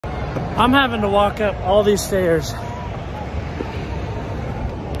I'm having to walk up all these stairs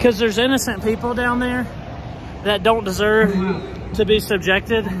because there's innocent people down there that don't deserve to be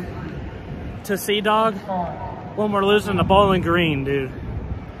subjected to Sea Dog when we're losing to Bowling Green, dude.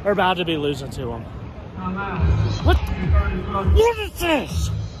 We're about to be losing to them. What is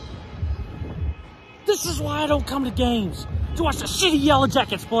this? This is why I don't come to games, to watch the shitty Yellow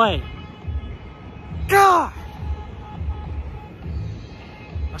Jackets play. God!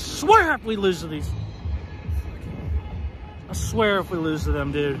 I swear if we lose to these... I swear if we lose to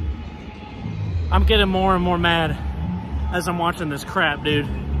them, dude. I'm getting more and more mad as I'm watching this crap, dude.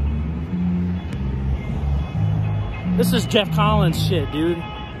 This is Jeff Collins shit, dude.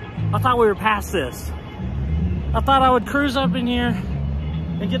 I thought we were past this. I thought I would cruise up in here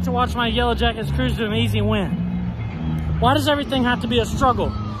and get to watch my Yellow Jackets cruise to an easy win. Why does everything have to be a struggle?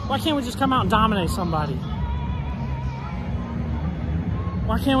 Why can't we just come out and dominate somebody?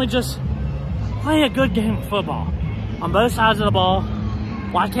 Why can't we just play a good game of football on both sides of the ball?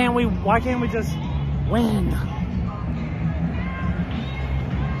 Why can't we just win?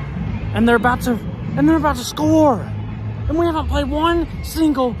 And they're about to score. And we haven't played one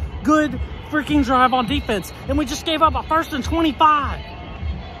single good freaking drive on defense. And we just gave up a 1st and 25.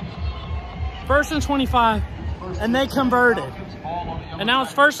 1st and 25. And they converted. And now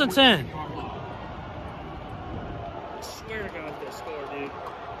it's 1st and 10. I swear to God they score, dude.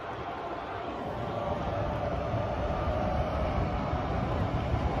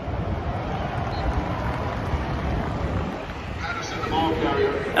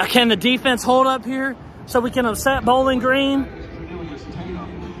 Can the defense hold up here so we can upset Bowling Green?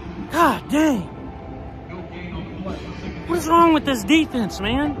 God dang. What is wrong with this defense,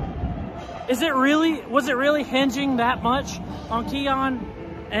 man? Was it really hinging that much on Keon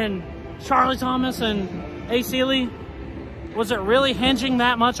and Charlie Thomas and A. Sealy? Was it really hinging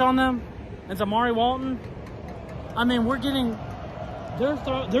that much on them? And Zamari Walton? I mean,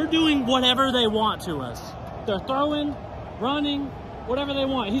 they're doing whatever they want to us. They're throwing, running, whatever they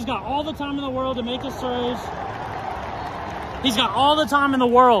want. He's got all the time in the world to make his throws. He's got all the time in the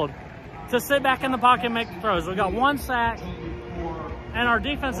world to sit back in the pocket and make the throws. We got 1 sack, and our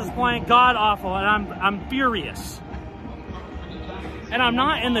defense is playing god awful, and I'm furious. And I'm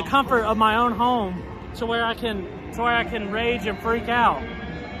not in the comfort of my own home to where I can rage and freak out.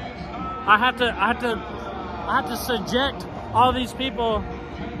 I have to subject all these people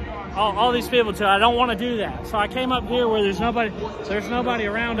to it. I don't want to do that. So I came up here where there's nobody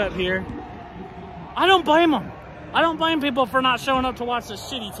around up here. I don't blame them. I don't blame people for not showing up to watch this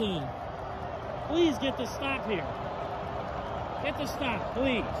shitty team. Please get this stop here. Get the stop,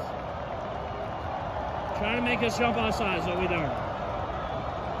 please. Trying to make us jump off sides, but we don't.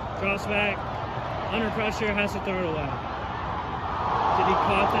 Cross back, under pressure, has to throw it away. Did he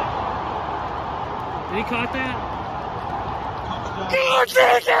caught that? Did he caught that? God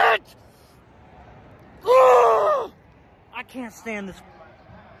dang it! Oh! I can't stand this.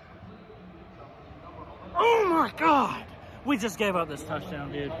 Oh my God! We just gave up this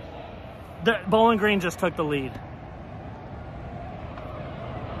touchdown, dude. Bowling Green just took the lead.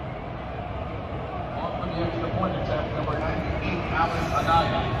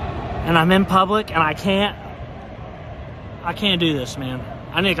 And I'm in public, and I can't do this, man.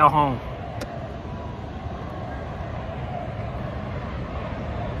 I need to go home.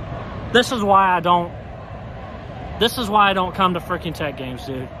 This is why I don't come to freaking Tech games,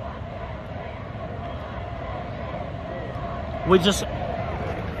 dude. We just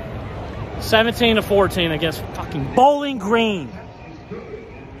 17-14 against fucking Bowling Green.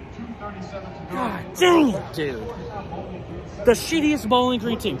 God dang it, dude. The shittiest Bowling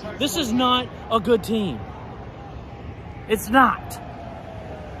Green team. This is not a good team. It's not.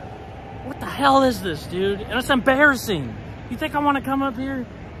 What the hell is this, dude? And it's embarrassing. You think I want to come up here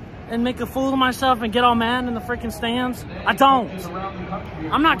and make a fool of myself and get all mad in the freaking stands? I don't.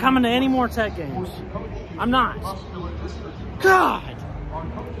 I'm not coming to any more Tech games. I'm not. God.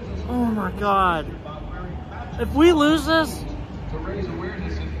 Oh my God. If we lose this,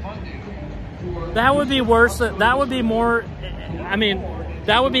 that would be worse. That would be more, I mean,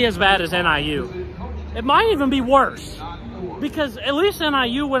 that would be as bad as NIU. It might even be worse. Because at least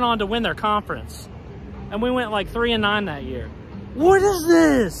NIU went on to win their conference. And we went like 3-9 that year. What is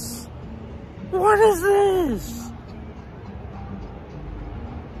this? What is this?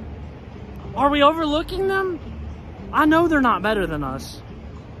 Are we overlooking them? I know they're not better than us.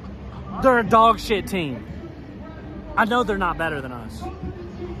 They're a dog shit team. I know they're not better than us.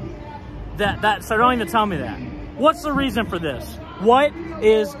 So don't even tell me that. What's the reason for this? What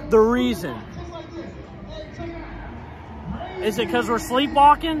is the reason? Is it because we're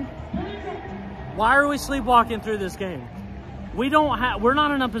sleepwalking? Why are we sleepwalking through this game? We're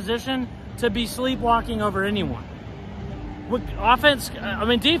not in a position to be sleepwalking over anyone.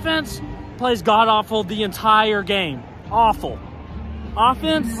 Defense plays god-awful the entire game. Awful.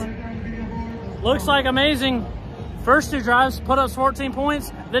 Offense looks like amazing. First 2 drives, put up 14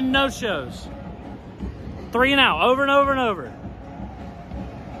 points, then no shows. 3 and out, over and over and over.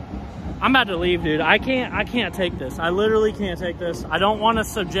 I'm about to leave, dude. I can't take this. I literally can't take this. I don't want to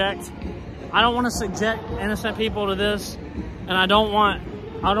subject innocent people to this, and I don't want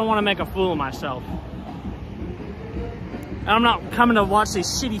to make a fool of myself. And I'm not coming to watch these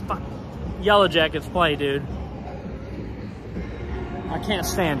shitty fucking Yellow Jackets play, dude. I can't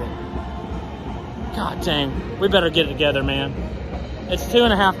stand it. God dang. We better get it together, man. It's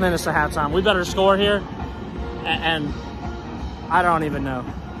 2.5 minutes to halftime. We better score here. And I don't even know.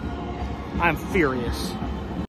 I'm furious.